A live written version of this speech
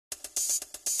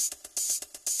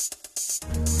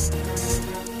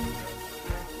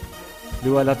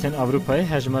لولاتین اروپای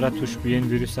هجمره توشبوین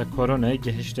ویروس کرونا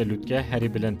گهشت لودگه هری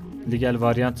بلند. لگل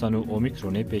واریانتان و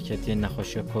اومیکرونی پیکتی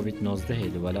نخوشی کووید 19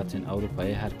 لولاتین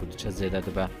اروپای هر کدوم زیاده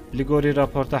دبه. لگوری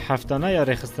راپورت هفتانه یا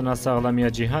رخصتنا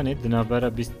ساغلمی جهانی دنبال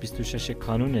 2026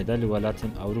 قانون دل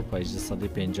لولاتین اروپای جسدی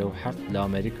 57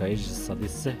 لآمریکای جسدی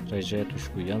 3 رژه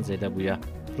توشبویان زیاده بوده.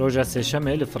 روز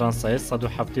سه‌شنبه فرانسه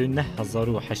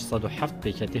 179,807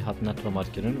 پیکتی هاتنه تومار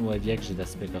کردن و یک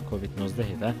جدست پیکا کووید 19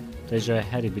 و رژه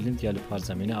هری بلند یا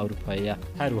پارزمین اروپایی.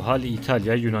 هر حال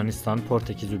ایتالیا، یونانستان،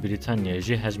 پرتغال و بریتانیا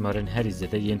جه هجمارن هری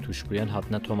زده ین توشبویان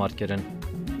هاتنه تومار کردن.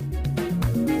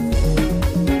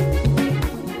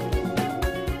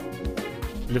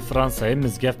 لفرانسه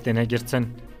مزگفت نگرتن.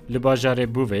 لباجار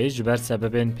بووی جبر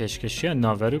سببین پیشکشی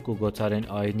ناوروک و گوتارین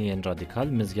آینی رادیکال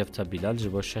مزگفت بیلال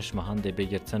جبو 6 ماهان ده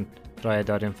بگرتن.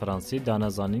 رایدارین فرانسی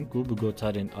دانازانین کو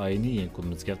بگوتارین آینی کو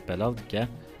مزگفت بلاو که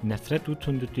نفرت و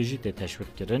تندوتیجی ده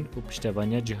تشویق کرن و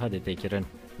پشتوانی جهاد ده کرن.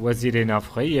 وزیر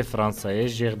نافخایی فرانسه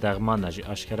جیغ دغمان جی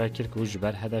اشکرا کرد که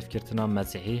جبر هدف کرتنا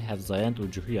مسیحی حفظایند و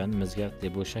جهویان مزگفت ده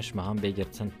بو 6 ماهان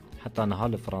بگرتن. حتی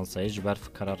نهال فرانسه جبر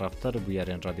فکر رفتار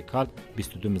بویرین رادیکال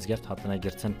 22 مزگفت هاتنه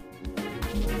گرتن.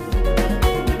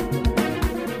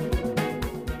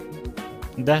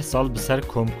 10 سال بسر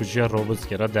کمکوژی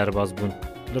روبوتسکرا درباز بون.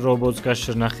 روبوتسکا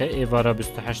شرنخه ایوارا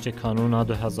 28 کانون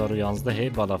 2011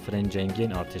 بالافرین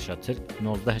جنگین ارتشا ترک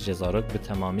 19 جزارک به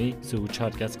تمامی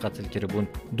 34 کس قتل کربون.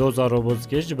 2000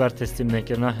 روبوتسکش جبر تسلیم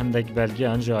نکرنا هندک بلگی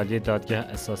انجالی دادگاه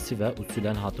اساسی و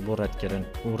اصولا هاتبو رد کرن.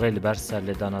 او ریل بر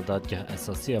سرلدانا دادگاه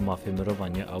اساسی مافی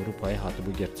مروانی اروپای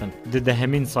هاتبو گرتن. ده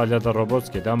همین سالی دا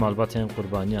روبوتسکی دا مالباتین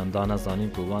قربانیان دانا زانین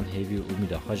گوان هیوی و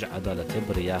امید خواج عدالت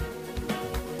بریه.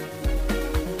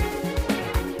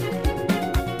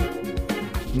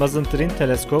 مزنترین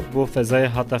تلسکوپ بو فضای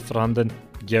هات فراندن.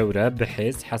 گوره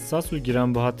بحث حساس و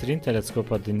گرانبهاترین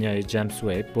تلسکوپ دنیای جیمز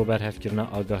ویب بو برهفکرنا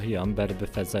آگاهیان بر به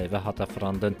فضای و هات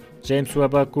فراندن. جیمز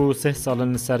ویب کو 3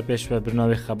 سالن سر پیش و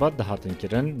برنامه خبر دهاتن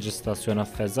کرن جستاسیون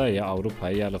فضای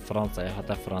اروپایی یا فرانسه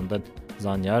هات فراندن.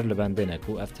 زانیار لبندنه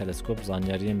کو اف تلسکوپ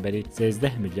زانیارین بری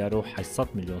 13 میلیارد و 800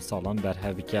 میلیون سالان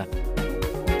برهویکه.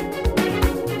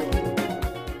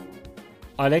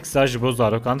 الکسا جبو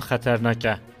زاروکان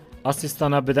خطرناکه.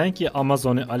 اسیستانا بدن که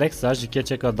آمازون الکسا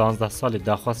جکچکا 12 سالی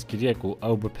داخواست کریه کو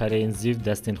او بپرین زیو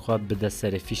دستین خواب بده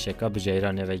سر فیشکا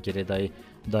بجیرانه و گریدای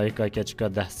دایکا کچکا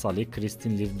 10 سالی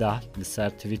کریستین لیفده لسر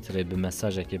تویتر به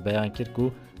مساجه که بیان کرد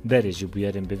کو بری جی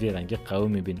بویرین بویرنگی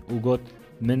قومی بین او گوت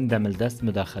من دمل دست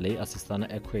مداخله اسیستانا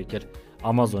اکوی کرد.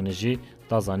 آمازون جی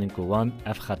دازانین کوان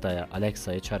اف خطای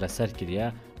الکسای چاره سر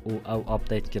کریه او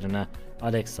آپدیت کرنه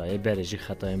الکسای بری جی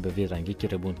خطاین بویرنگی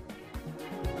کربون.